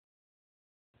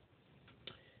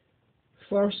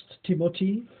First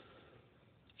Timothy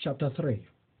chapter 3.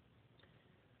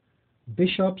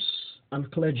 Bishops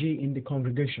and clergy in the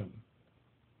congregation.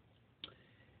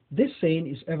 This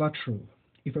saying is ever true.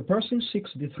 If a person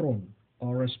seeks the throne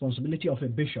or responsibility of a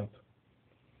bishop,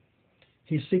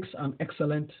 he seeks an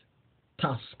excellent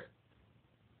task.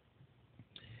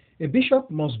 A bishop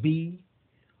must be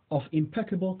of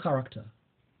impeccable character,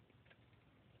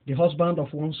 the husband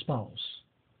of one spouse,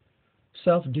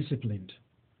 self-disciplined,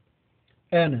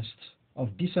 earnest,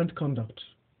 of decent conduct,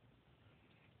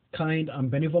 kind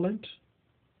and benevolent,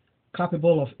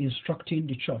 capable of instructing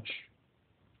the church,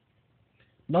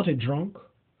 not a drunk,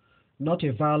 not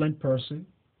a violent person,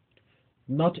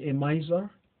 not a miser,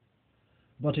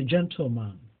 but a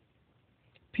gentleman,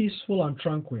 peaceful and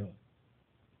tranquil,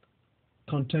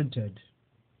 contented,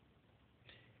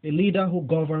 a leader who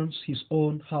governs his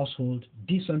own household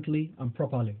decently and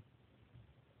properly,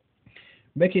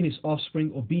 making his offspring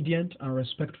obedient and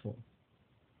respectful.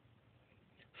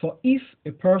 For if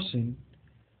a person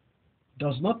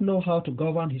does not know how to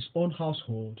govern his own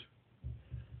household,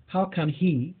 how can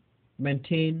he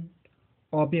maintain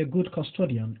or be a good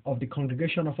custodian of the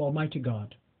congregation of Almighty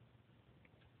God?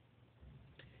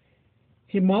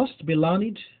 He must be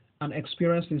learned and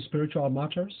experienced in spiritual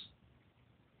matters,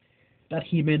 that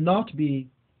he may not be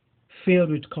filled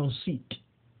with conceit,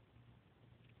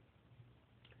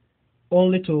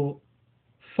 only to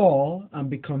fall and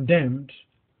be condemned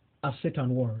as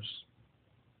Satan was.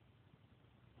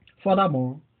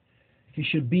 Furthermore, he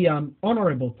should be an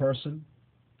honorable person,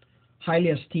 highly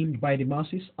esteemed by the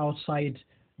masses outside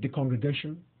the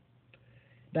congregation,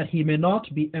 that he may not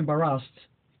be embarrassed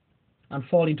and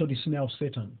fall into the snare of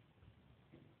Satan.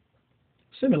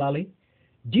 Similarly,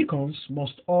 deacons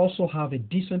must also have a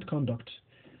decent conduct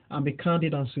and be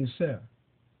candid and sincere.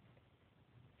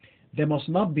 They must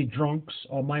not be drunks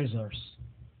or misers.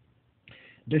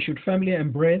 They should firmly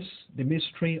embrace the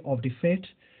mystery of the faith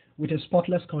with a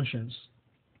spotless conscience.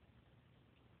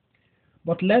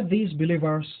 But let these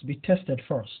believers be tested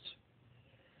first,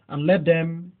 and let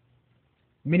them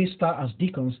minister as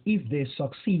deacons if they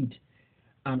succeed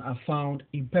and are found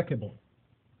impeccable.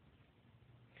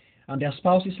 And their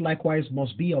spouses likewise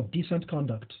must be of decent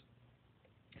conduct,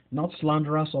 not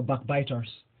slanderers or backbiters,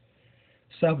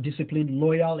 self-disciplined,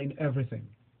 loyal in everything.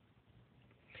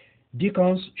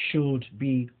 Deacons should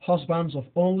be husbands of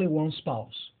only one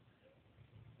spouse,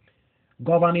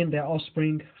 governing their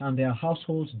offspring and their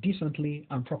households decently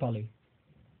and properly.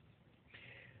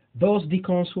 Those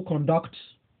deacons who conduct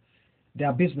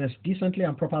their business decently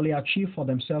and properly achieve for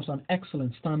themselves an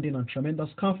excellent standing and tremendous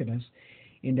confidence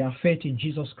in their faith in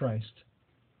Jesus Christ.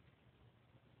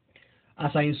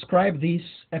 As I inscribe this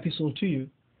epistle to you,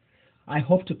 I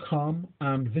hope to come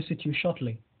and visit you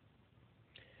shortly.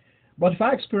 But if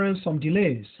I experience some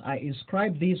delays, I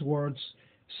inscribe these words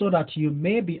so that you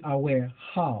may be aware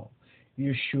how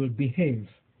you should behave.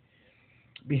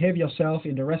 Behave yourself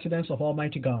in the residence of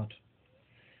Almighty God,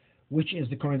 which is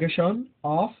the congregation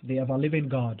of the ever-living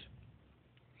God,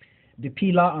 the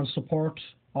pillar and support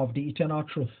of the eternal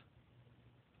truth.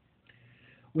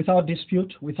 Without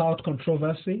dispute, without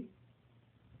controversy,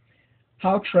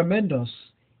 how tremendous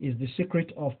is the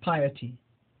secret of piety.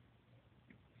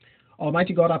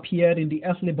 Almighty God appeared in the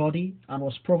earthly body and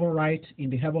was proven right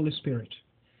in the heavenly spirit,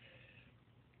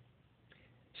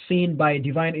 seen by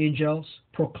divine angels,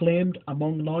 proclaimed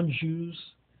among non-Jews,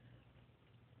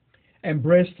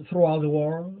 embraced throughout the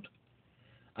world,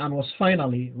 and was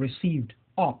finally received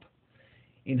up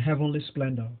in heavenly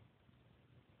splendor.